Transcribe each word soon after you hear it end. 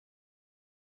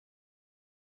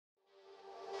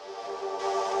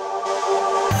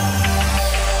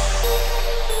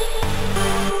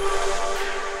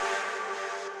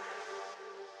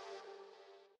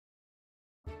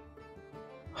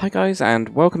Hi guys, and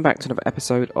welcome back to another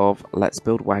episode of Let's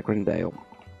Build Wagrendale.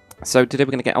 So today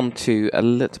we're going to get on to a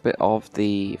little bit of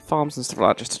the farms and stuff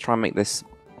like that, just to try and make this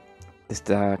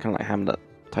kind of like hamlet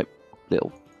type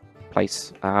little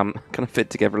place kind of fit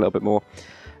together a little bit more.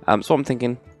 So what I'm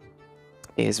thinking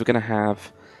is we're going to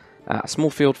have a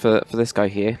small field for this guy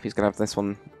here. He's going to have this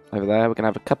one over there. We're going to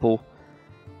have a couple,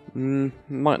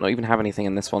 might not even have anything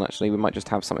in this one actually, we might just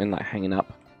have something like hanging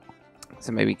up.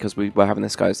 So maybe because we were having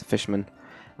this guy as the fisherman,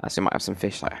 so you might have some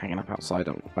fish like hanging up outside.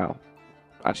 Well,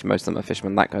 actually most of them are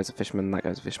fishermen. That guy's a fisherman, that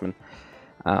guy's a fisherman.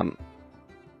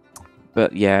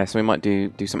 But yeah, so we might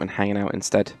do something hanging out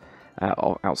instead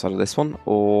outside of this one,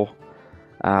 or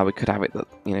we could have it that,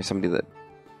 you know, somebody that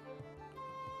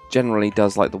generally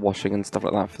does like the washing and stuff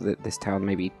like that for this town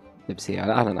maybe lives here.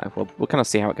 I don't know. We'll kind of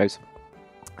see how it goes.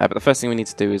 But the first thing we need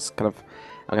to do is kind of,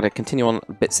 I'm going to continue on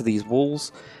bits of these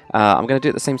walls. I'm going to do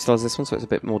it the same style as this one, so it's a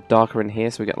bit more darker in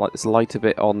here. So we get like this lighter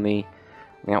bit on the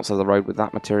outside of the road with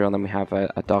that material, and then we have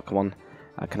a darker one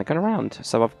kind of going around.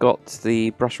 So I've got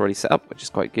the brush already set up, which is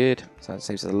quite good. So it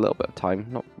saves us a little bit of time.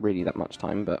 Not really that much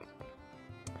time, but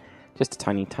just a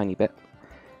tiny bit.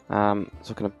 So I'm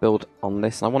going to build on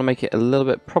this, and I want to make it a little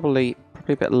bit, probably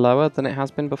a bit lower than it has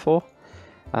been before.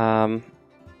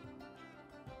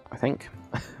 I think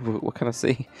we'll kind of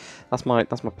see. That's my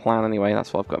plan anyway.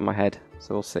 That's what I've got in my head.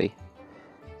 So we'll see.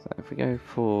 So if we go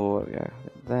for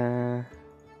there,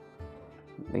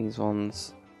 these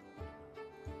ones,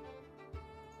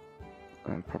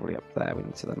 and probably up there, we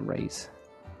need to then raise.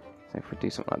 So if we do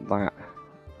something like that,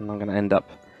 and I'm going to end up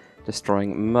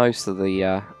destroying most of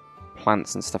the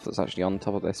plants and stuff that's actually on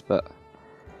top of this, but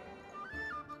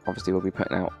obviously we'll be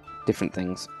putting out different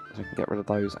things, so we can get rid of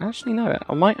those. Actually, no,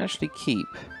 I might actually keep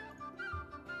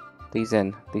these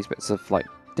bits of like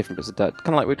different bits of dirt, kind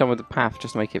of like we've done with the path,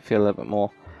 just to make it feel a little bit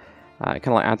more. It kind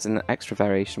of like adds an extra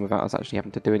variation without us actually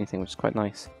having to do anything, which is quite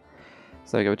nice.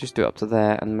 So there we go, we'll just do it up to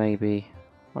there, and maybe,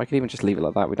 or I could even just leave it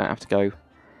like that. We don't have to go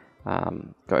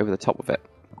over the top of it.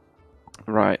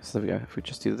 Right, so there we go. If we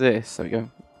just do this, there we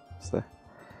go. That's the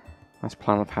nice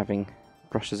plan of having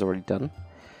brushes already done.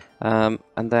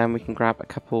 And then we can grab a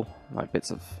couple like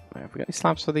bits of. Have we got any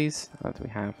slabs for these? Do we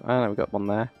have? Oh no, we've got one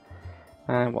there.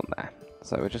 And one there.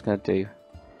 So we're just going to do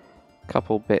a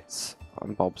couple bits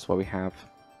and bobs where we have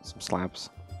some slabs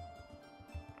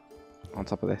on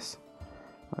top of this.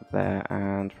 Like there,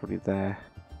 and probably there.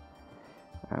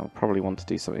 And we'll probably want to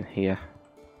do something here.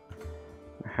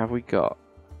 Have we got...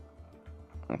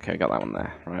 Okay, got that one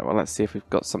there. Right, well let's see if we've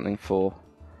got something to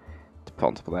put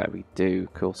on top of there. We do.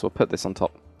 Cool, so we'll put this on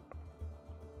top.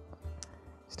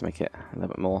 Just to make it a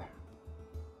little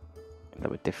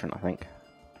bit different, I think.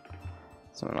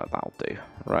 Something like that will do.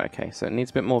 Right, okay, so it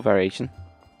needs a bit more variation.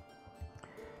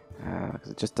 Because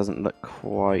it just doesn't look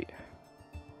quite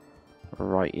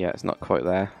right yet. It's not quite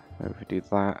there. Maybe if we do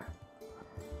that.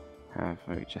 Have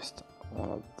maybe just one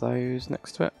of those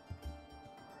next to it.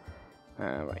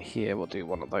 Right here, we'll do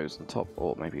one of those on top,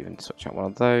 or maybe even switch out one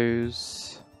of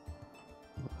those.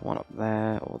 One up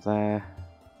there, or there.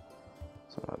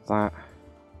 Something like that.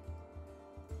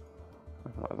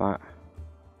 Something like that.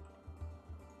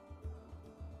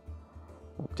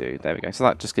 Do there we go. So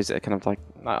that just gives it a kind of like,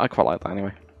 I quite like that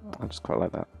anyway. I just quite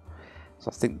like that. So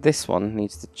I think this one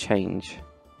needs to change.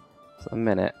 So a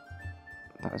minute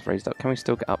that is raised up. Can we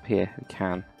still get up here? We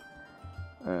can.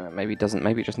 Maybe it doesn't.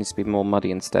 Maybe it just needs to be more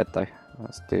muddy instead, though.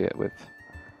 Let's do it with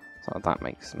something like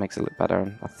that. Makes it look better.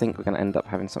 And I think we're going to end up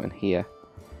having something here.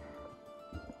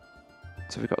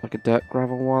 So we've got like a dirt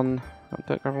gravel one.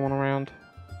 Dirt gravel one around.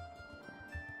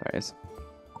 There it is.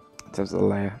 In terms of the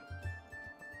layer.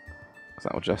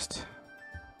 That will just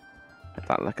make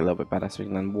that look a little bit better, so we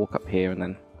can then walk up here, and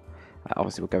then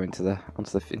obviously we'll go into the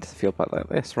field like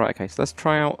this. Right, okay, so let's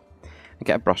try out and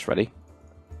get a brush ready.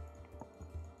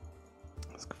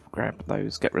 Let's grab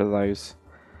those, get rid of those.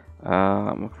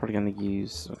 We're probably going to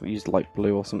use light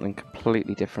blue or something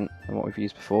completely different than what we've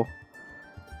used before.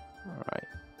 Alright,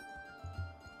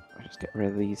 I'll just get rid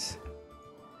of these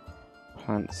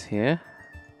plants here.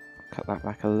 Cut that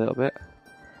back a little bit.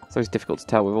 It's always difficult to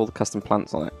tell with all the custom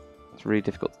plants on it. It's really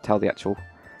difficult to tell the actual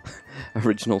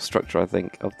original structure, I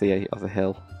think, of the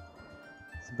hill.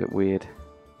 It's a bit weird.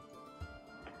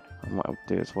 And what I'll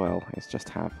do as well is just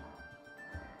have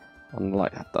on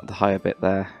like the higher bit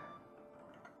there.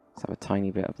 Let's have a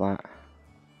tiny bit of that.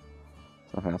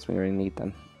 There's nothing else we really need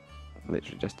then.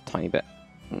 Literally just a tiny bit.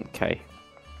 Okay.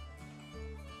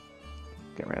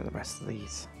 Get rid of the rest of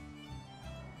these.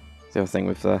 The other thing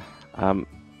with the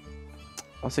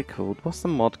what's it called? What's the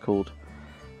mod called?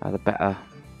 The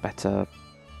better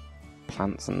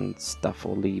plants and stuff,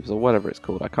 or leaves, or whatever it's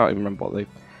called. I can't even remember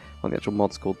what the actual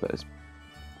mod's called, but it's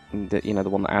you know, the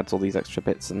one that adds all these extra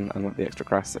bits and the extra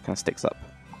grass that kind of sticks up.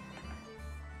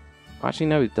 Actually,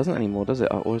 no, it doesn't anymore, does it?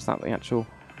 Or is that the actually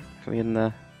in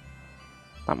the...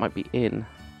 That might be in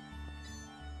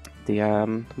the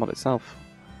mod itself.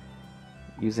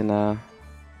 Using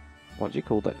what do you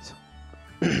call it?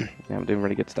 Yeah, I'm doing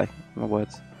really good today. My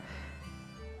words.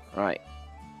 Right.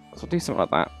 So I'll do something like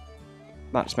that.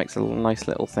 That just makes a nice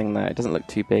little thing there. It doesn't look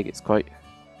too big. It's quite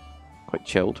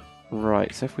chilled.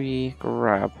 Right. So if we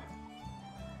grab,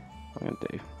 what I'm gonna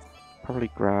do, probably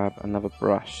grab another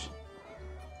brush.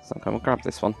 So I'm gonna grab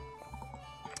this one.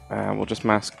 And we'll just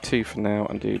mask 2 for now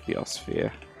and do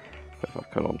Biosphere. But if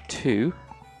I've got on 2,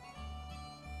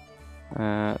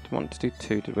 didn't want to do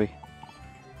 2, did we?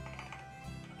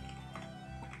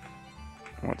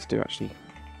 I want to do actually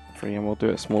 3, and we'll do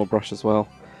a smaller brush as well.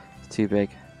 It's too big,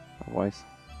 otherwise.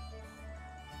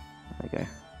 There we go.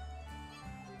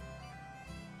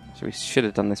 So we should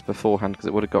have done this beforehand because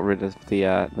it would have got rid of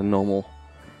the normal,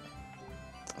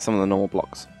 some of the normal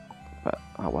blocks. But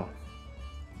oh well.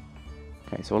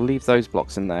 Okay, so we'll leave those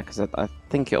blocks in there because I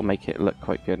think it'll make it look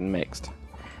quite good and mixed.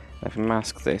 Now if we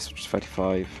mask this, which is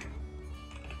 35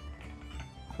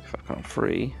 on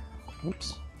 3.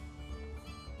 Oops.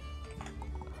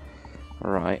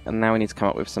 Alright, and now we need to come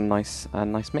up with some nice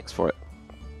mix for it.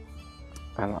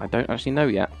 And I don't actually know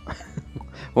yet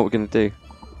what we're going to do.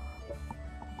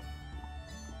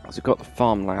 So we've got the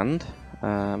farmland.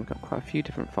 We've got quite a few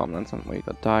different farmlands, haven't we? We've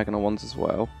got diagonal ones as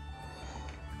well.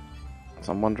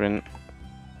 So I'm wondering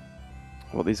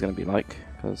what these are going to be like,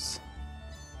 because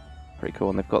pretty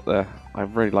cool. And they've got the... I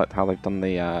really liked how they've done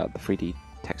the 3D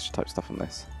texture type stuff on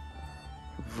this.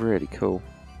 Really cool.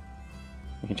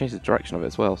 You can change the direction of it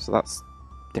as well, so that's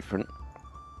different.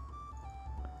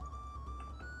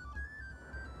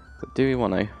 So do we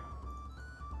want to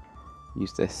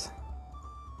use this?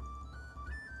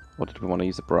 Or did we want to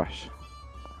use a brush?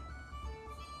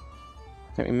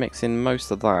 I think we mix in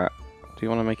most of that. Do you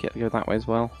want to make it go that way as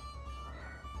well?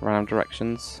 Random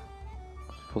directions.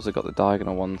 We've also got the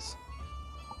diagonal ones.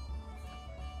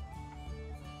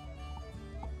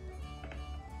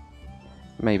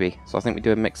 Maybe. So I think we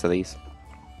do a mix of these.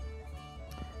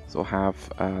 So we'll have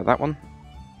that one,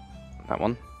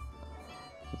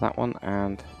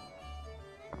 and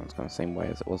it's going the same way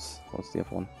as it was. What's the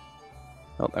other one?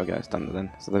 Oh, there we go. It's done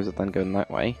then. So those are then going that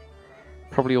way.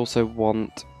 Probably also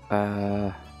want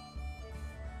dirt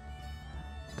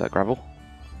gravel.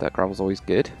 Dirt gravel's always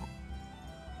good.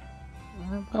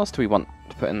 What else do we want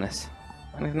to put in this?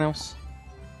 Anything else?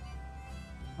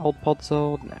 Old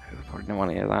podzol? No, probably don't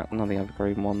want any of that. None of the other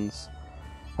green ones.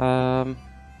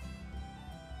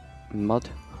 Mud,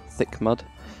 thick mud.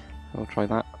 We'll try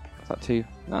that. Is that too?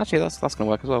 No, actually, that's going to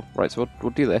work as well. Right, so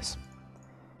we'll do this.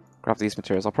 Grab these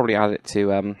materials. I'll probably add it to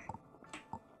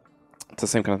the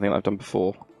same kind of thing that I've done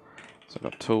before. So I've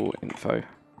got tool info.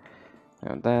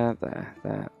 And there,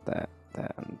 and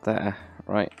there.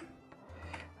 Right.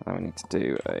 And then we need to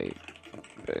do a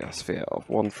sphere of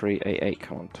 1388,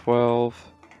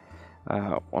 12.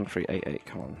 1388,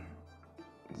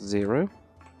 0.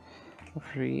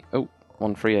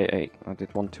 1388. I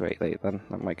did 1288 then.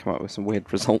 That might come up with some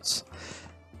weird results.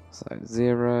 So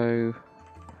 0,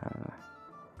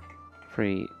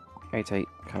 388,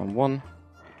 1,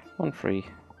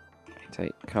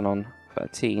 1388,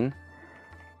 13,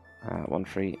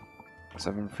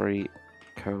 1373,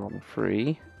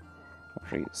 3,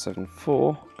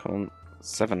 1374,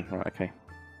 7. Right, okay.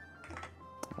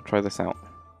 I'll try this out.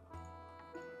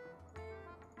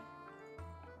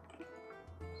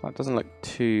 That doesn't look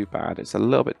too bad. It's a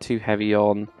little bit too heavy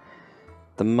on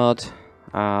the mud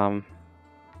and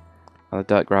the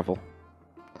dirt gravel.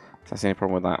 So that's the only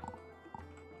problem with that.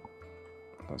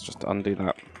 Let's just undo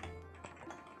that.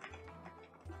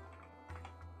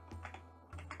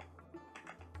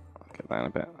 Get that in a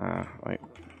bit. Wait.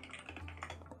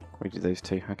 Redo those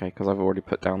two. Okay, because I've already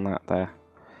put down that there.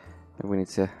 We need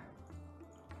to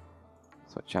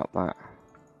switch out that.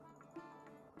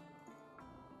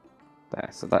 There,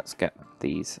 so let's get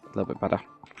these a little bit better.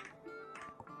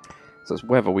 So it's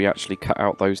whether we actually cut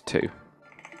out those two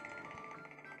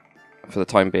for the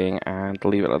time being and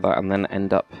leave it like that and then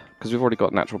end up, because we've already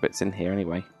got natural bits in here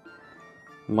anyway.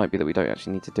 It might be that we don't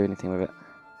actually need to do anything with it.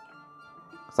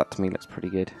 Because that to me looks pretty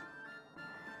good.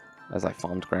 As I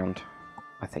farmed ground,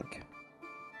 I think.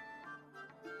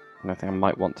 Another thing I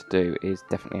might want to do is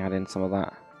definitely add in some of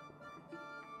that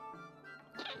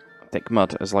thick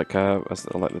mud as like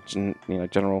the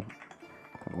general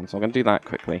one. So I'm going to do that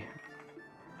quickly.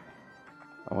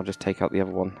 I'll just take out the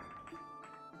other one.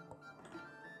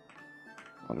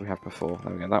 What do we have before?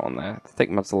 There we go, that one there. The thick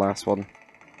mud's the last one.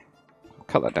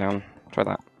 cut that down. Try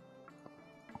that.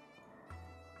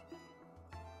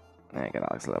 There you go,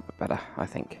 that looks a little bit better, I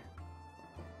think.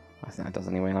 I think that does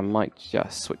anyway, and I might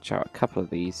just switch out a couple of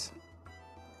these.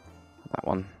 That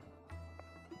one.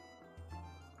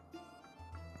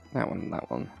 That one, and that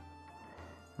one.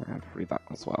 And probably that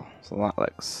as well. So that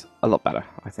looks a lot better,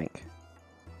 I think.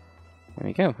 There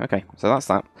we go. Okay, so that's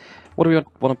that. What do we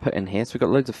want to put in here? So we've got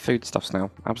loads of foodstuffs now.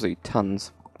 Absolutely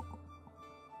tons.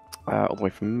 All the way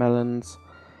from melons.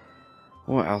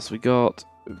 What else we got?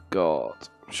 We've got...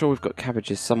 I'm sure we've got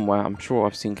cabbages somewhere. I'm sure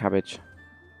I've seen cabbage.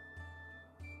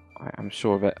 I'm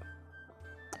sure of it.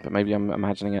 But maybe I'm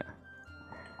imagining it.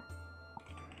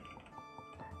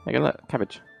 There you go, look.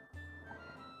 Cabbage.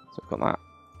 So we've got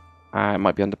that. It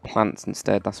might be under plants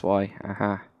instead. That's why.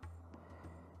 Aha.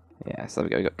 Yeah, so there we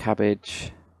go. We've got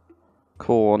cabbage,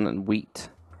 corn and wheat.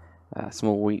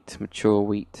 Small wheat, mature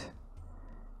wheat.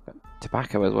 Got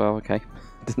tobacco as well. Okay.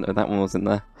 Didn't know that one was in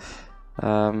there.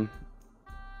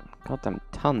 Goddamn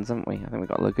tons, haven't we? I think we've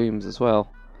got legumes as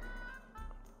well.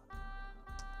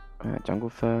 Jungle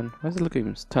fern. Where's the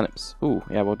legumes? Turnips. Ooh,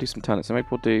 yeah, we'll do some turnips. So maybe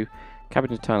we'll do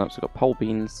cabbage and turnips. We've got pole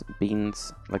beans,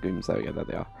 legumes. There we go, there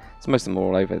they are. So most of them are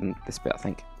all over in this bit, I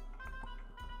think.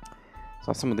 So I'll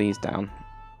have some of these down.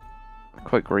 They're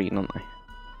quite green, aren't they?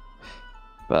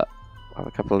 But I'll have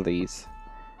a couple of these.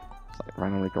 It's like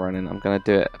randomly growing in. I'm going to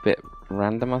do it a bit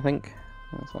random, I think.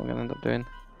 That's what I'm going to end up doing.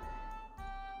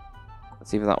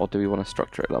 It's either that or do we want to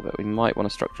structure it a little bit? We might want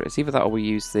to structure it. It's either that or we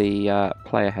use the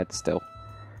player heads still.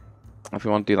 If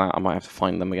we want to do that, I might have to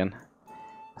find them again.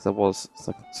 Because there was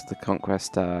the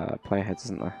Conquest player heads,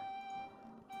 isn't there?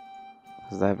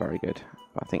 Because they're very good.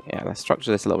 But I think, yeah, let's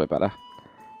structure this a little bit better.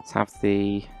 Let's have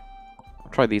the...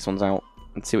 I'll try these ones out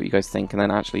and see what you guys think. And then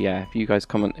actually, yeah, if you guys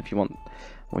comment if you want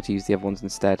me to use the other ones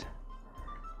instead.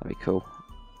 That'd be cool.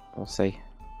 We'll see.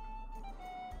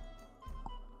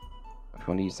 If you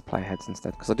want to use the player heads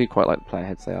instead, because I do quite like the player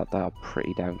heads. They are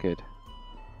pretty damn good.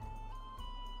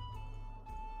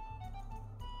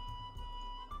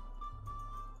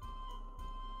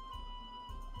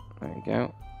 There you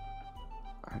go.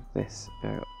 And this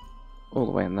go all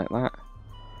the way in like that.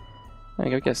 There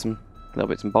you go. Get some little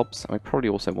bits and bobs. And I probably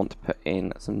also want to put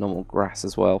in some normal grass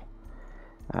as well,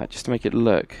 just to make it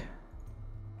look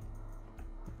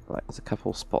like there's a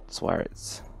couple spots where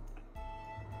it's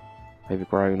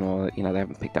overgrown, or you know, they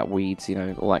haven't picked out weeds, you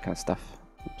know, all that kind of stuff.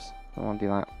 Oops, I don't want to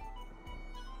do that.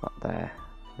 Up there,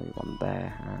 maybe one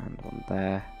there and one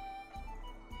there.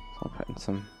 So I'll put in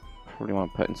some. Probably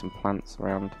want to put in some plants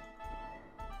around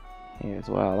here as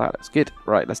well. That looks good.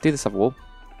 Right, let's do this other wall.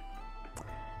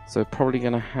 So we're probably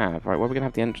going to have... Right, where are we going to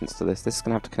have the entrance to this? This is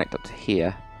going to have to connect up to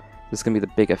here. This is going to be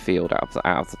the bigger field out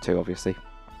of the two, obviously.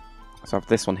 So I have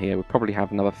this one here. We'll probably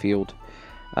have another field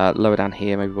lower down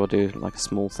here. Maybe we'll do like a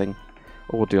small thing.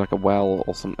 Or we'll do like a well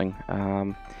or something.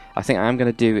 I think I am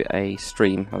going to do a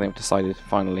stream. I think I've decided,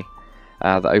 finally,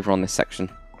 that over on this section,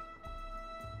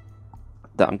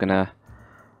 that I'm going to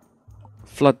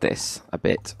flood this a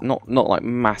bit, not like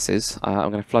masses.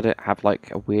 I'm going to flood it, have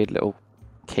like a weird little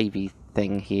cavey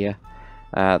thing here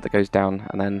that goes down,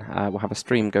 and then we'll have a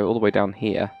stream go all the way down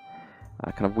here,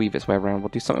 kind of weave its way around. We'll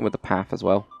do something with the path as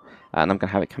well, and I'm going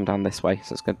to have it come down this way,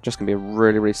 so it's just going to be a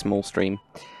really small stream.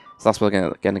 So that's where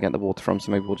we're going to get the water from,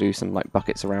 so maybe we'll do some like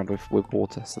buckets around with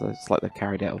water, so it's like they've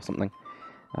carried it or something,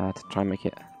 to try and make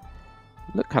it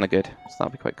look kind of good. So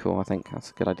that'll be quite cool, I think.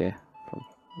 That's a good idea,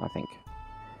 I think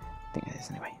it is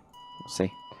anyway. We'll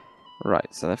see.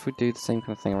 Right, so if we do the same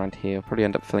kind of thing around here, we'll probably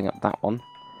end up filling up that one.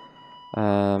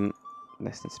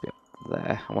 This needs to be up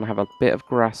there. I want to have a bit of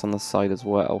grass on the side as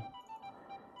well,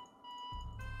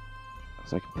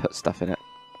 so I can put stuff in it.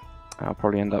 I'll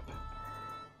probably end up,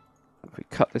 if we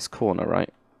cut this corner,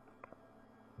 right?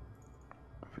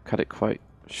 If we cut it quite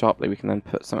sharply, we can then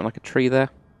put something like a tree there.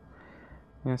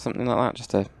 Yeah, something like that,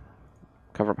 just to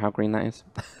cover up how green that is.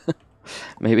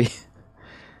 Maybe.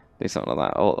 Do something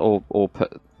like that, or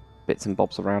put bits and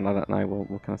bobs around. I don't know.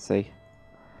 We'll kind of see.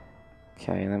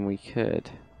 Okay, and then we could.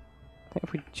 I think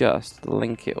if we just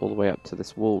link it all the way up to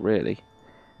this wall, really.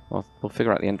 We'll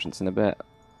figure out the entrance in a bit.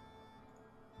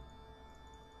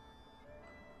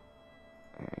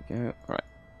 There we go. Right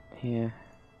here.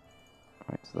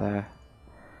 Right there.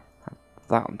 Have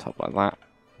that on top like that,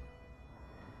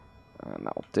 and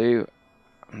that'll do.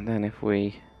 And then if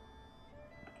we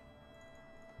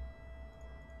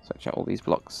switch out all these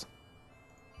blocks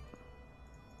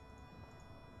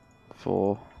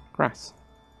for grass,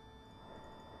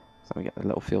 so we get the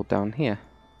little field down here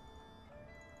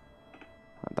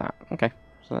like that. Okay,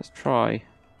 so let's try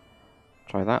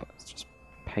that. Let's just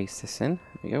paste this in.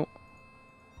 There we go.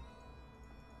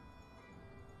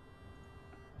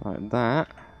 Like that.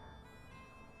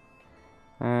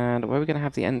 And where are we going to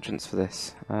have the entrance for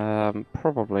this?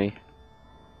 Probably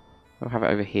we'll have it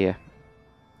over here.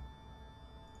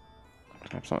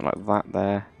 Have something like that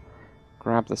there.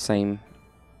 Grab the same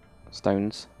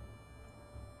stones.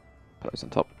 Put those on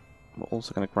top. We're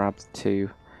also going to grab the 2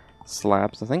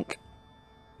 slabs, I think.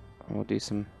 And we'll do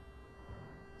some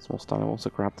small stone. I'll also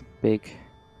grab the big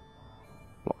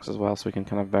blocks as well, so we can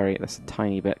kind of vary this a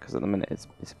tiny bit, because at the minute it's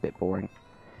a bit boring.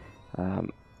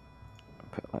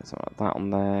 Put like something like that on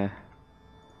there.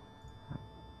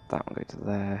 That one go to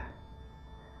there.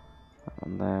 That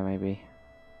one there, maybe.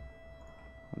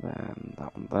 And then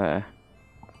that one there.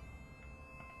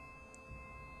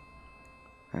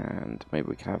 And maybe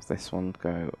we can have this one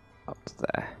go up to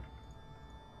there.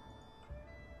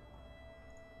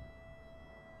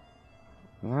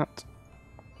 That.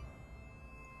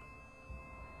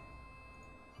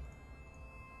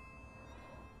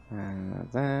 And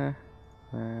there.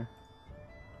 And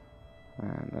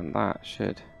then that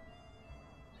should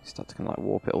start to kind of like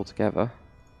warp it all together.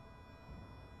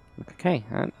 Look okay,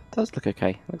 and it does look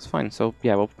okay. Looks fine. So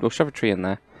yeah, we'll shove a tree in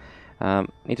there.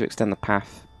 Need to extend the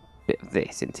path bit of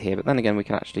this into here, but then again we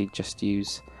can actually just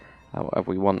use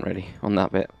whatever we want really on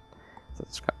that bit. So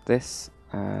let's grab this.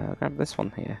 Grab this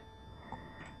one here.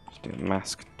 Just do a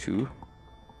mask 2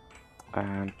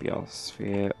 and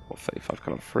biosphere or 35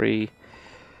 column 3.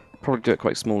 Probably do it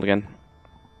quite small again,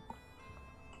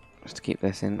 just to keep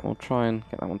this in. We'll try and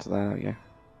get that one to there. There we go.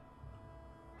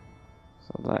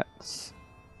 So let's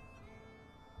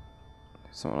do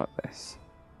something like this.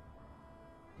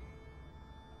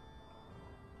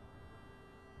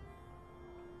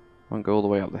 Won't go all the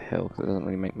way up the hill because it doesn't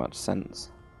really make much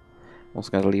sense. I'm also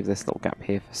going to leave this little gap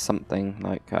here for something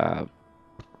like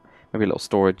maybe a little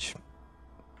storage,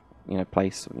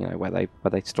 place, where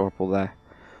they store up all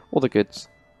the goods.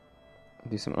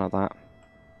 Do something like that.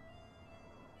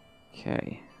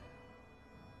 Okay.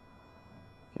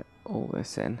 Get all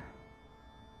this in.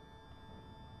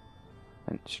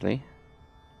 Eventually.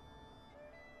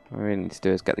 What we really need to do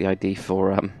is get the ID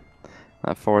for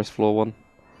that forest floor one.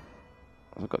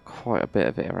 I've got quite a bit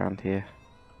of it around here.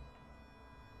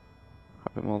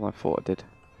 Quite a bit more than I thought I did.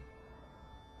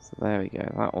 So there we go.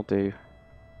 That will do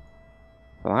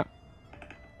for that.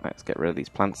 Let's get rid of these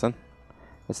plants then.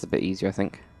 This is a bit easier, I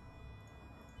think.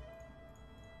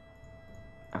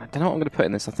 I don't know what I'm going to put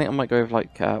in this. I think I might go with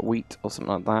like wheat or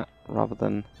something like that rather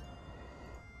than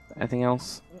anything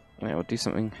else. We'll do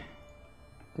something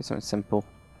simple.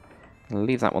 I'll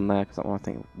leave that one there because that one I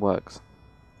think works.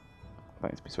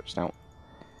 That needs to be switched out.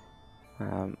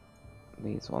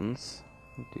 These ones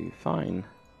will do fine.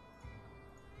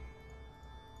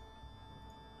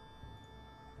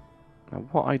 Now,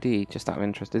 what ID, just out of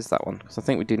interest, is that one? Because I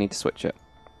think we do need to switch it.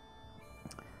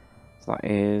 So that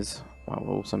is... well,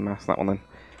 we'll also mask that one then.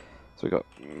 So we've got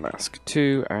mask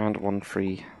 2 and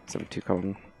 1372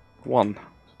 column 1.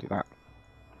 Let's do that.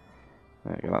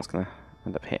 There we go, that's going to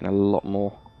end up hitting a lot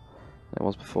more than it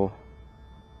was before.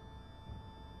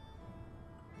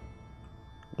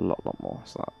 A lot more.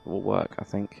 So that will work, I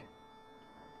think,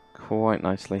 quite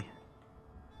nicely.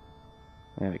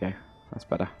 There we go. That's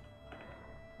better.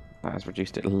 That has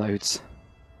reduced it loads.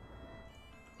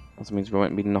 Also means we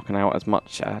won't be knocking out as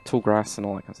much tall grass and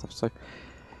all that kind of stuff. So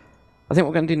I think what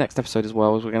we're going to do next episode as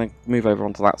well is we're going to move over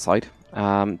onto that side,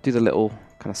 do the little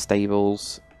kind of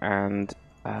stables, and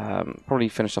probably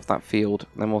finish off that field.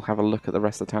 And then we'll have a look at the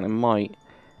rest of the town. It might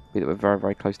be that we're very,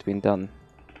 very close to being done.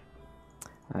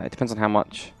 It depends on how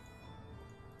much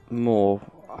more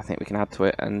I think we can add to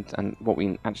it, and what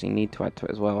we actually need to add to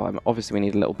it as well. Obviously, we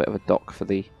need a little bit of a dock for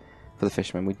the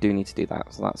fishermen. We do need to do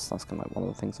that, so that's kind of like one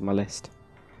of the things on my list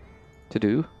to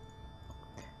do.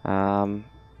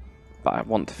 But I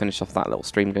want to finish off that little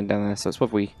stream going down there, so it's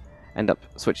whether we end up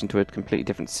switching to a completely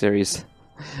different series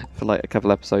for like a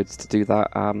couple episodes to do that.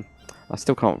 I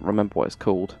still can't remember what it's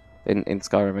called in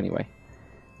Skyrim anyway,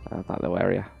 that little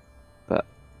area, but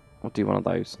we'll do one of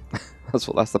those.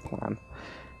 That's the plan.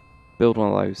 Build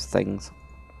one of those things,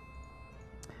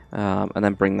 and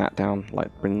then bring that down,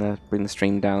 like bring the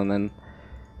stream down, and then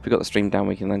if we've got the stream down,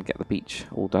 we can then get the beach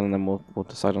all done, and then we'll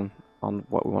decide on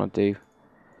what we want to do,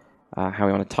 how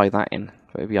we want to tie that in.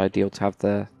 But it'd be ideal to have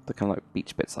the kind of like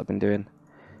beach bits I've been doing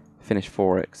finished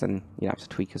for it, because then you don't have to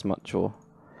tweak as much, or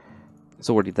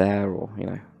it's already there, or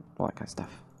all that kind of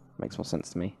stuff. Makes more sense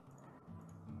to me.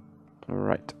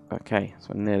 Right, okay,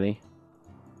 so nearly.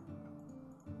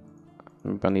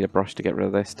 I need a brush to get rid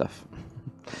of this stuff.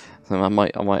 So I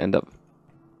might end up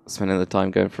spending the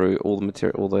time going through all the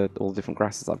material, all the different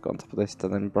grasses I've got on top of this, to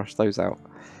then brush those out.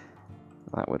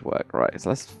 That would work. Right, so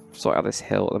let's sort out this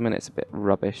hill. At the minute it's a bit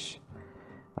rubbish.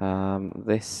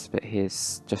 This bit here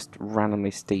is just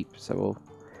randomly steep, so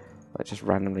it just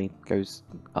randomly goes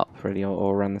up really,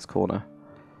 or around this corner.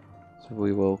 So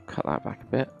we will cut that back a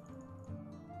bit.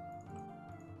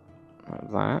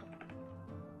 Like that.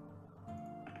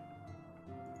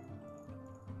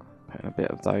 Put in a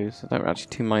bit of those. I don't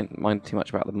actually mind too much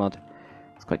about the mud.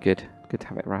 It's quite good. Good to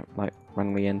have it like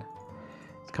randomly in.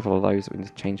 There's a couple of those that we need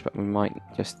to change, but we might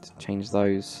just change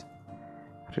those.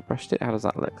 Have we brushed it? How does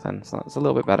that look then? So that's a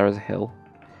little bit better as a hill.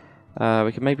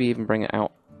 We can maybe even bring it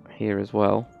out here as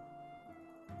well.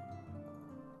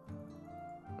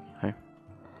 Okay.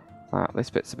 This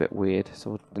bit's a bit weird,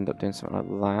 so we'll end up doing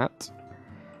something like that.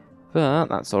 But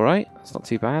that's alright. That's not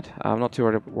too bad. I'm not too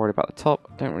worried about the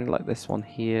top. Don't really like this one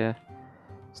here.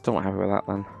 Still not happy with that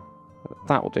then. But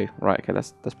that will do. Right, okay,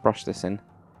 let's brush this in.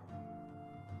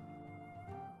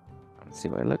 Let's see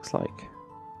what it looks like.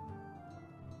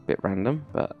 Bit random,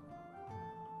 but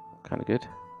kind of good.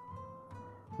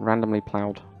 Randomly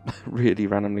ploughed. Really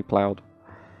randomly ploughed.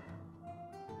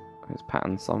 There's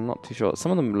patterns, so I'm not too sure.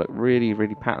 Some of them look really,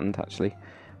 really patterned actually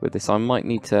with this. I might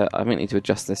need to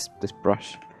adjust this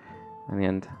brush in the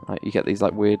end. Like you get these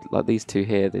like weird, like these two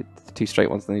here, the two straight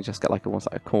ones, and then you just get like almost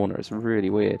like a corner. It's really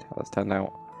weird how that's turned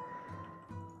out.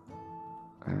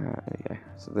 There we go.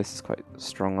 So this is quite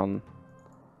strong on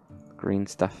green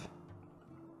stuff.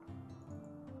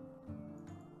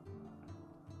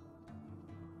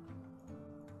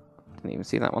 Didn't even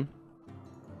see that one.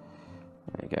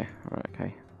 There you go. Alright,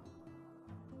 okay.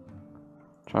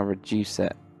 Try and reduce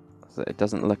it so that it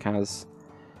doesn't look as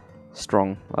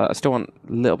strong. I still want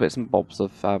little bits and bobs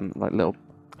of like little.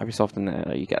 Every so often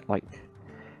you get like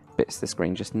bits of this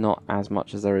green, just not as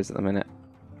much as there is at the minute.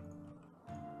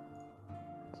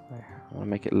 So I want to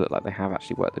make it look like they have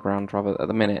actually worked the ground, rather at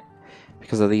the minute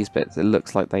because of these bits. It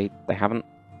looks like they haven't,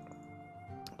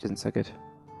 which isn't so good.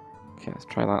 Okay, let's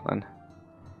try that then.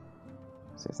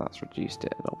 See if that's reduced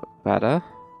it a little bit better.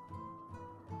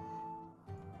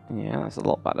 Yeah, that's a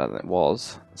lot better than it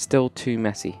was. Still too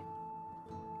messy.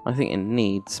 I think it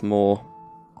needs more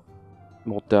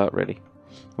dirt, really.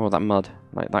 More of that mud,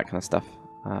 like that kind of stuff.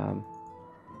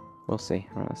 We'll see.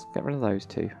 Right, let's get rid of those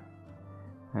two.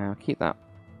 I'll keep that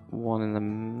one in the...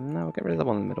 No, we'll get rid of the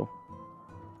one in the middle.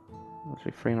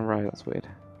 Actually, 3 in a row, that's weird.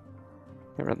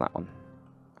 Get rid of that one.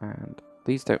 And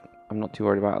these don't... I'm not too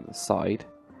worried about at the side.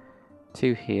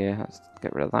 2 here, let's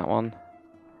get rid of that one.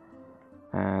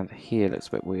 And here looks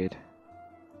a bit weird.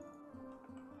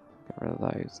 Get rid of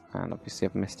those. And obviously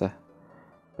I've missed a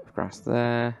bit of grass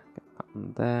there. Get that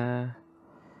one there.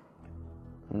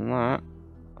 And that,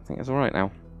 I think it's alright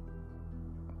now.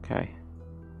 Okay.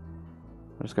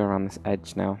 I'll just go around this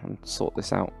edge now and sort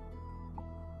this out.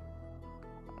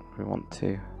 If we want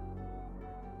to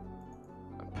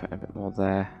put a bit more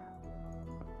there.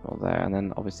 More there, and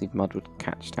then obviously mud would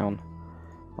catch down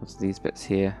onto these bits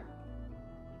here.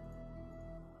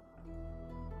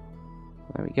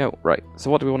 There we go. Right,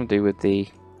 so what do we want to do with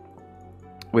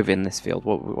within this field?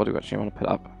 What do we actually want to put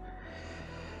up?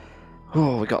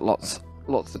 Oh, we got lots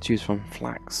to choose from.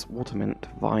 Flax, watermint,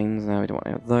 vines. No, we don't want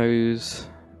any of those.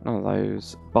 None of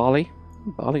those. Barley.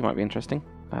 Barley might be interesting.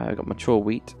 We've got mature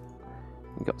wheat.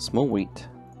 We've got small wheat.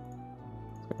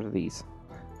 Let's get rid of these.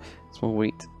 Small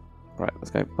wheat. Right,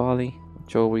 let's go barley,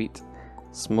 mature wheat,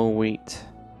 small wheat,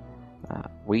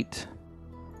 wheat,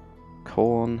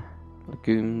 corn,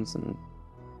 legumes and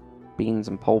beans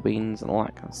and pole beans and all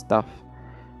that kind of stuff.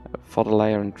 Fodder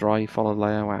layer and dry fodder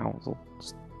layer. Wow, it's all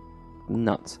just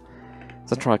nuts.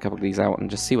 So I'll try a couple of these out and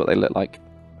just see what they look like.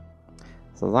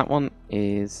 So that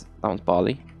one's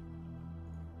barley.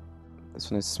 This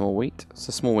one is small wheat.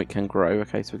 So small wheat can grow.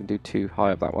 Okay, so we can do 2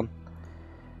 high of that one.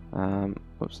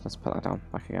 Whoops, let's put that down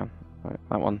back again. Right,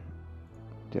 that one,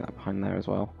 do that behind there as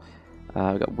well.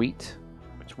 We've got wheat,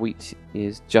 which wheat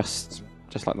is just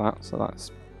like that, so that's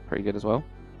pretty good as well.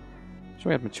 Should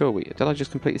we have mature wheat? Did I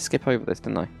just completely skip over this,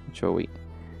 didn't I? Mature wheat.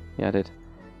 Yeah, I did.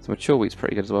 So mature wheat's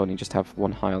pretty good as well, and you just have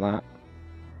 1 high of that.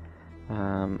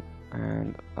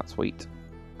 And that's wheat.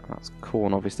 And that's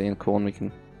corn, obviously, and corn we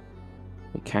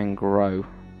can grow.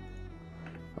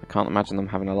 I can't imagine them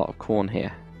having a lot of corn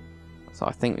here. So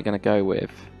I think we're going to go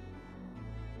with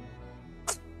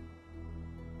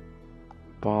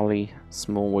barley,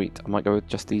 small wheat. I might go with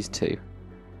just these 2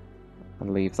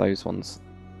 and leave those ones.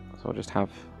 So I'll just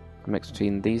have a mix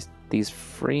between these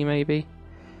 3 maybe.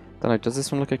 Don't know, does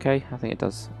this one look okay? I think it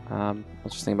does. I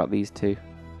was just thinking about these 2.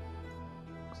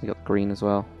 So you got the green as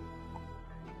well.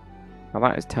 Now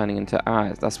that is turning into...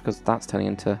 that's because that's turning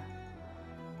into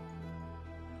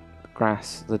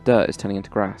grass. The dirt is turning into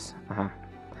grass. Aha.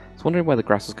 So was wondering where the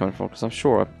grass was coming from, because I'm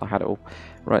sure I had it all.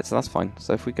 Right, so that's fine.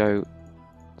 So if we go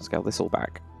scale this all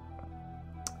back,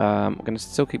 we're going to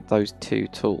still keep those 2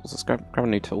 tools. Let's grab a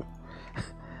new tool.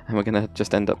 And we're going to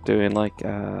just end up doing like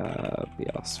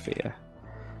Biosphere.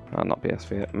 Not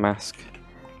Biosphere, mask.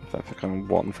 If I click on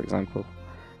 1, for example.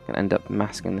 Going to end up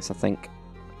masking this, I think.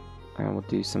 And we'll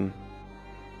do some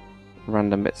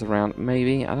random bits around.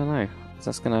 Maybe, I don't know. Is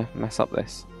that going to mess up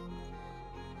this?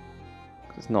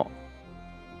 It's not.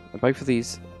 Both of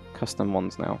these custom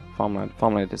ones now.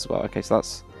 Farmland as well. Okay, so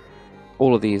that's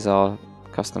all of these are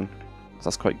custom. So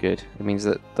that's quite good. It means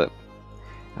that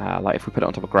like if we put it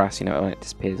on top of grass, you know, when it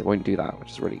disappears, it won't do that,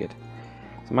 which is really good.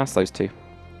 So mask those 2.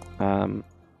 I'll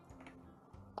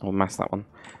mask that one.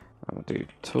 And we'll do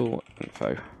tool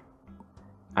info.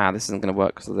 This isn't going to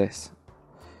work because of this.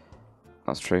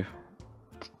 That's true.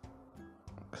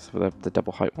 Because of the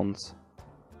double height ones.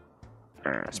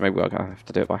 So maybe I'll have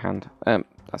to do it by hand.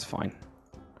 That's fine.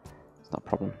 It's not a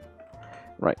problem.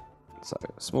 Right. So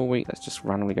small wheat. Let's just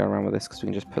randomly go around with this because we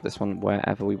can just put this one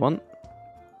wherever we want.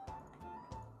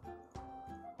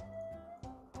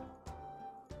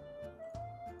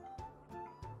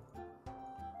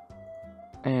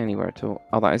 Anywhere at all.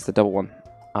 Oh, that is the double one.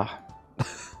 Ah.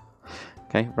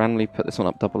 Okay, randomly put this one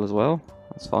up double as well.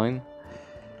 That's fine.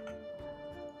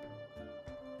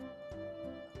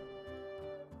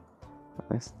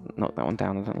 Let's knock that one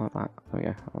down. I don't like that. There we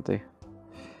go. I'll do.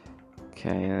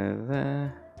 Okay,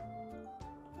 there.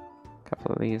 A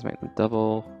couple of these, make them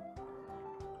double.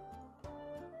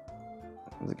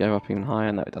 Does it go up even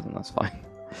higher? No, it doesn't. That's fine.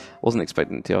 Wasn't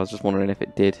expecting it to. I was just wondering if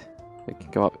it did. It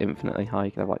could go up infinitely high.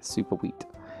 You could have like super wheat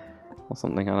or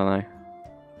something. I don't know.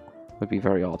 Would be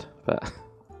very odd, but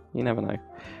you never know.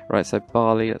 Right, so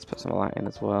barley. Let's put some of that in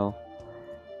as well.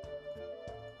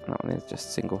 That one is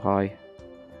just single high.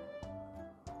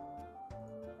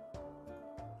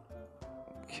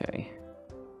 Okay.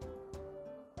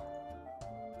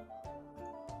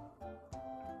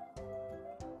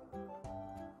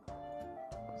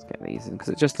 Let's get these in because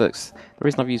it just looks. The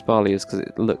reason I've used barley is because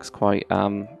it looks quite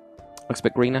looks a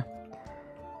bit greener,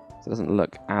 so it doesn't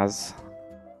look as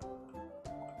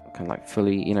kind of like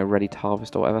fully, you know, ready to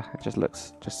harvest or whatever. It just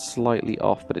looks just slightly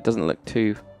off, but it doesn't look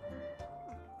too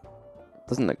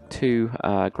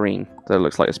green. So it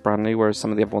looks like it's brand new, whereas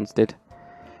some of the other ones did.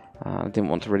 I didn't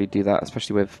want to really do that,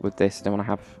 especially with this. I didn't want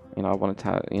to have, you know, I wanted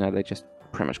to, you know, they just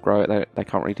pretty much grow it. They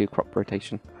can't really do crop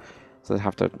rotation, so they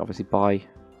have to obviously buy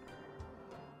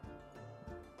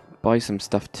some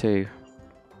stuff too.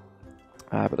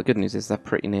 But the good news is they're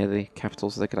pretty near the capital,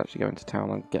 so they could actually go into town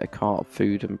and get a cart of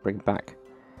food and bring it back.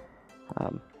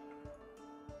 But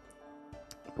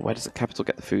where does the capital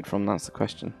get the food from? That's the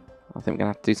question. I think we're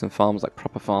going to have to do some farms, like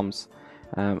proper farms,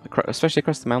 especially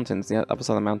across the mountains. The other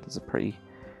side of the mountains are pretty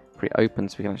open,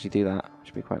 so we can actually do that,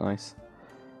 which would be quite nice.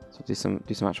 So do some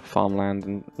actual farmland,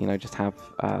 and you know, just have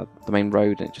the main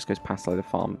road, and it just goes past a load of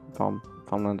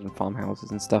farmland and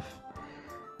farmhouses and stuff.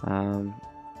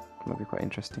 Might be quite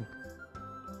interesting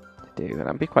to do, and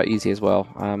that'd be quite easy as well,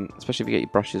 especially if you get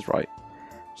your brushes right.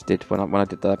 Which did when I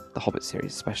did the Hobbit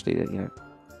series, especially, you know,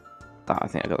 that I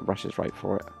think I got the brushes right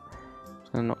for it.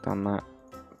 Just gonna knock down that,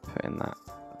 put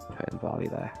in barley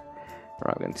there.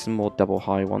 Right, we're gonna do some more double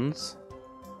high ones.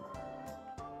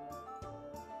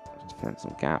 Just fill in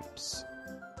some gaps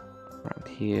around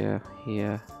here,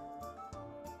 here.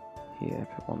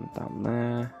 Put one down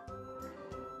there.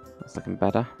 That's looking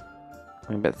better.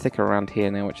 I'm a bit thicker around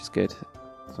here now, which is good.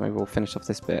 So maybe we'll finish off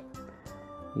this bit.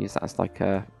 Use that as like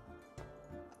a,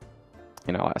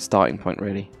 you know, like a starting point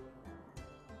really.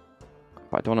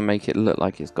 But I don't want to make it look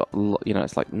like it's got, you know,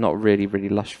 it's like not really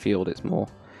lush field. It's more,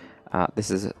 this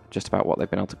is just about what they've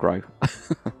been able to grow.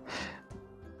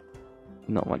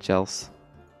 Not much else.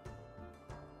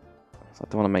 So I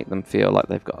don't want to make them feel like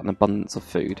they've got an abundance of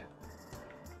food.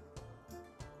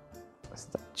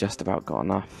 They've just about got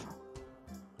enough.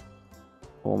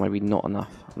 Or maybe not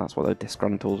enough, and that's why they're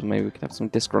disgruntled. Maybe we could have some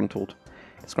disgruntled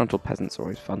peasants are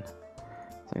always fun.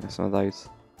 So we have some of those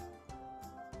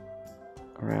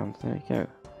around. There you go.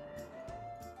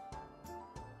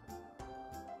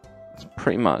 So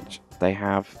pretty much they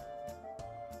have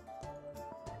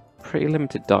pretty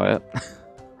limited diet,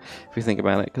 if you think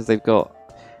about it, because they've got,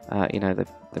 you know,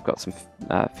 they've got some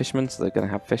fishermen, so they're going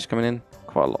to have fish coming in,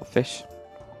 quite a lot of fish,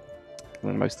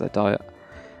 in most of their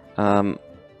diet.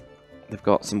 They've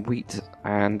got some wheat,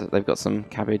 and they've got some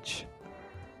cabbage.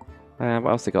 What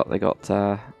else they got? They got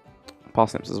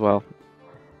parsnips as well.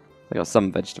 They got some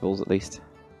vegetables at least.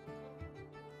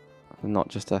 Not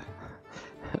just a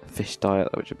fish diet,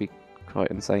 which would be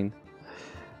quite insane.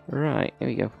 Right, here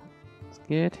we go. That's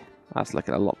good. That's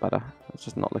looking a lot better. It's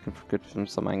just not looking for good from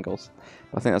some angles.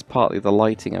 But I think that's partly the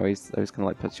lighting always kind of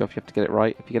like puts you off. You have to get it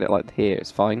right. If you get it like here,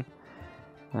 it's fine.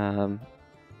 There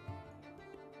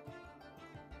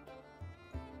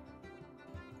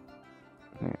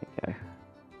we go.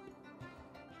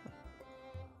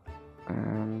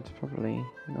 And probably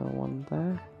another one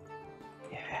there.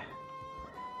 Yeah.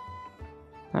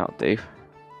 That'll do.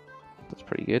 That's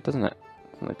pretty good, doesn't it?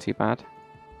 Doesn't look too bad.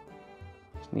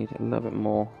 Just need a little bit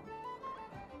more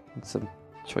in some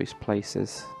choice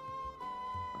places.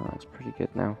 Oh, that's pretty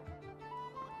good now.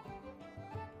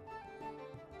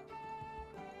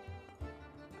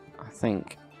 I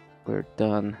think we're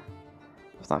done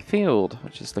with that field,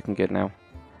 which is looking good now.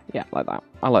 Yeah, like that.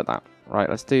 I like that. Right,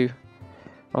 let's do...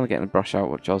 rather than getting the brush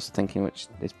out, which I was thinking, which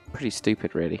is pretty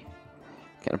stupid, really.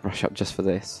 Getting a brush out just for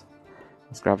this.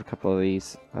 Let's grab a couple of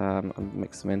these and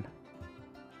mix them in.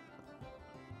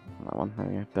 That one, there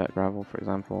we go. Dirt gravel, for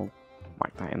example.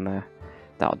 Whack that in there.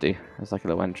 That'll do. It's like a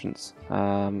little entrance. The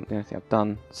only thing I've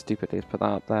done, stupidly, is put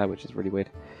that up there, which is really weird.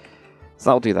 So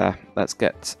that'll do there. Let's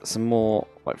get some more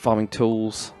like farming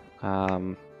tools.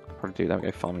 Probably do. There we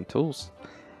go. Farming tools.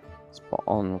 Spot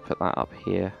on. We'll put that up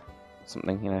here.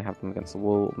 Something, you know, have them against the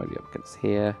wall, maybe up against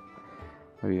here,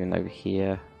 maybe even over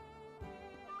here.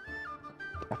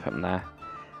 I'll put them there.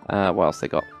 What else they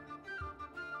got?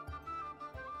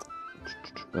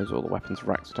 Those are all the weapons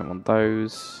racks. I don't want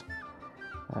those.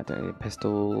 I don't need any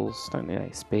pistols. Don't need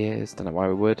any spears. Don't know why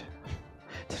we would.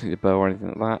 Don't need a bow or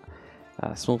anything like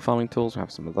that. Small farming tools. We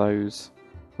have some of those.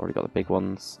 Already got the big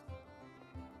ones.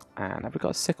 And have we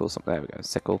got a sickle? Something there. We got a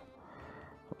sickle.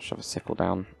 I'll shove a sickle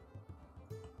down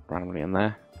randomly in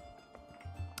there.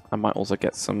 I might also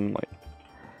get some like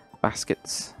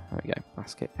baskets. There we go.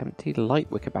 Basket. Empty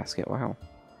light wicker basket. Wow.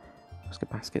 Wicker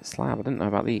basket slab. I didn't know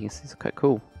about these. These are quite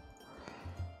cool.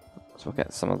 So we'll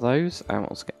get some of those, and we'll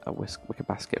also get a wicker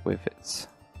basket with its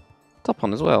top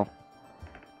on as well.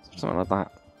 So something like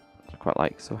that, which I quite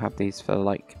like. So we'll have these for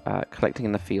like collecting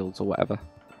in the fields or whatever.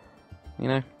 You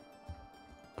know,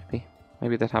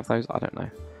 maybe they'd have those. I don't know.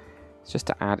 It's just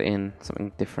to add in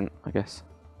something different, I guess.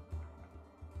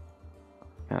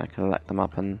 And I can collect them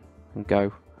up and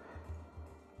go.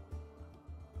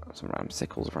 Some random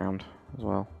sickles around as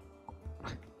well.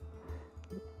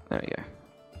 There we go.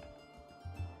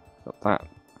 Got that.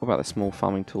 What about the small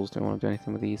farming tools? Do we want to do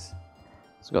anything with these?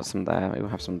 So we've got some there. Maybe we'll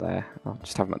have some there. I'll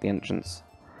just have them at the entrance.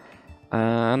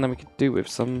 And then we could do with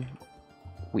some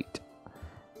wheat.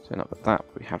 So we've not got that,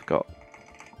 but we have got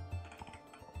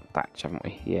thatch, haven't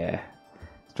we? Yeah.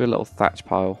 Let's do a little thatch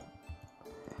pile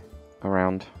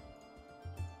around.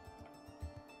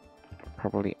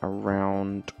 Probably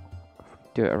around...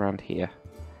 do it around here.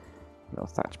 A little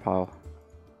thatch pile.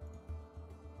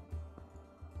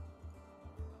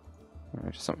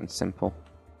 Just something simple.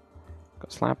 Got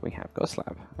a slab? We have got a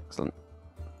slab. Excellent.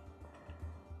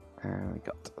 And we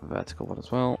got a vertical one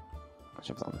as well. I'll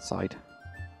shove that on the side.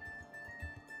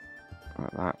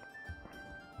 Like that.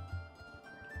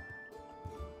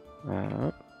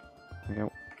 There we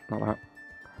go. Not that.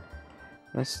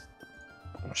 This,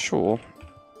 I'm sure,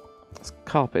 it's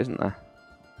carpet, isn't there?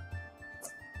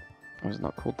 Or is it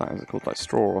not called that? Is it called like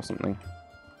straw or something?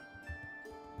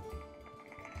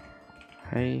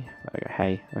 Hay. There we go.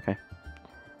 Hay. Okay.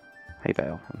 Hay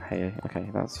bale and hay. Okay,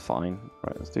 that's fine.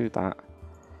 Right, let's do that.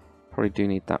 Probably do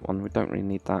need that one. We don't really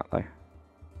need that though.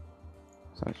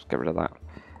 So just get rid of that.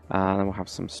 And then we'll have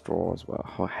some straw as well.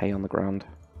 Oh, hay on the ground.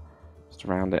 Just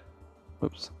around it.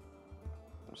 Oops.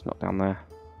 It's not down there.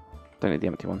 Don't need the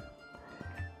empty one.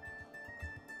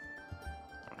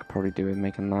 I could probably do with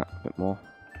making that a bit more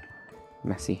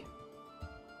messy.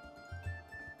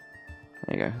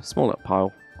 There you go. Small little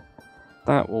pile.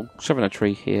 That we'll shove in a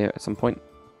tree here at some point.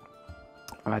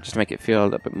 Just to make it feel a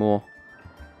little bit more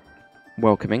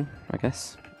welcoming, I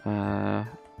guess. Yeah,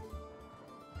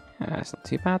 it's not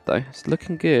too bad though. It's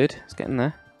looking good. It's getting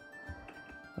there.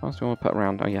 What else do we want to put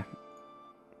around? Oh yeah.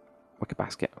 Wicker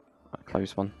basket. A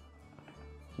closed one.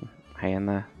 Some hay in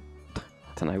there. I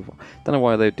don't know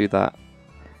why they would do that.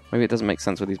 Maybe it doesn't make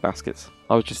sense with these baskets.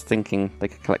 I was just thinking they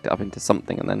could collect it up into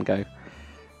something and then go.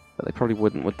 But they probably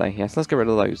wouldn't, would they? Yes, let's get rid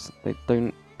of those. They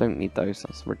don't need those.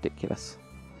 That's ridiculous.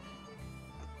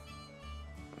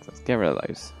 So let's get rid of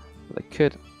those. But they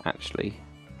could actually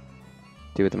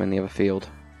do with them in the other field.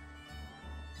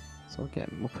 So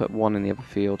we'll put one in the other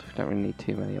field. We don't really need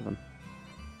too many of them.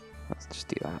 Let's just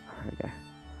do that. There we go.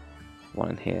 One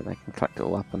in here. They can collect it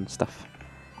all up and stuff.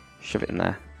 Shove it in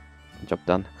there. Job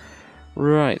done.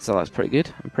 Right, so that's pretty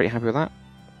good. I'm pretty happy with that.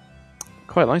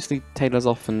 Quite nicely tailors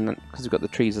off, and because we've got the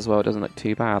trees as well, it doesn't look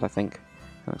too bad, I think.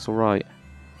 It looks alright.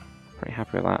 Pretty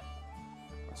happy with that.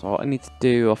 So what I need to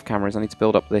do off camera is I need to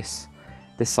build up this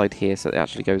side here so it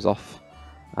actually goes off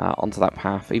onto that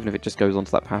path. Even if it just goes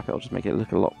onto that path, it'll just make it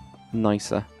look a lot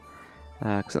nicer.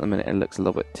 Because at the minute it looks a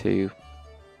little bit too...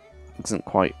 It doesn't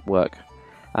quite work.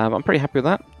 I'm pretty happy with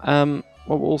that.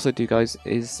 What we'll also do, guys,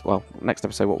 is... Well, next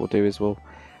episode what we'll do is we'll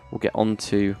get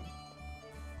onto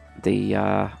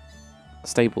the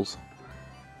stables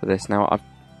for this. Now, I've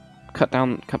cut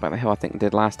back the hill I think I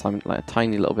did last time, like a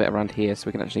tiny little bit around here, so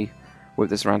we can actually whip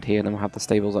this around here, and then we'll have the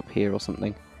stables up here or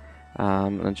something.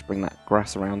 And then just bring that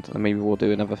grass around, and maybe we'll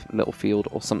do another little field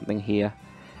or something here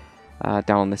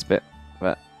down on this bit.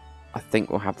 But I think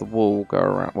we'll have the wall go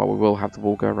around. Well, we will have the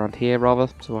wall go around here rather.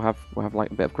 So we'll have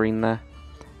like a bit of green there,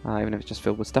 even if it's just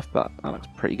filled with stuff. But that looks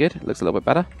pretty good. It looks a little bit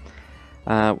better,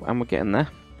 and we're getting there.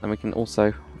 And we can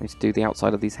also need to do the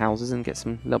outside of these houses and get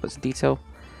some little bits of detail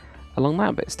along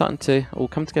that. But it's starting to all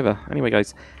come together. Anyway,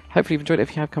 guys, hopefully you've enjoyed it.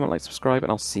 If you have, comment, like, subscribe,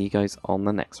 and I'll see you guys on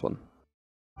the next one.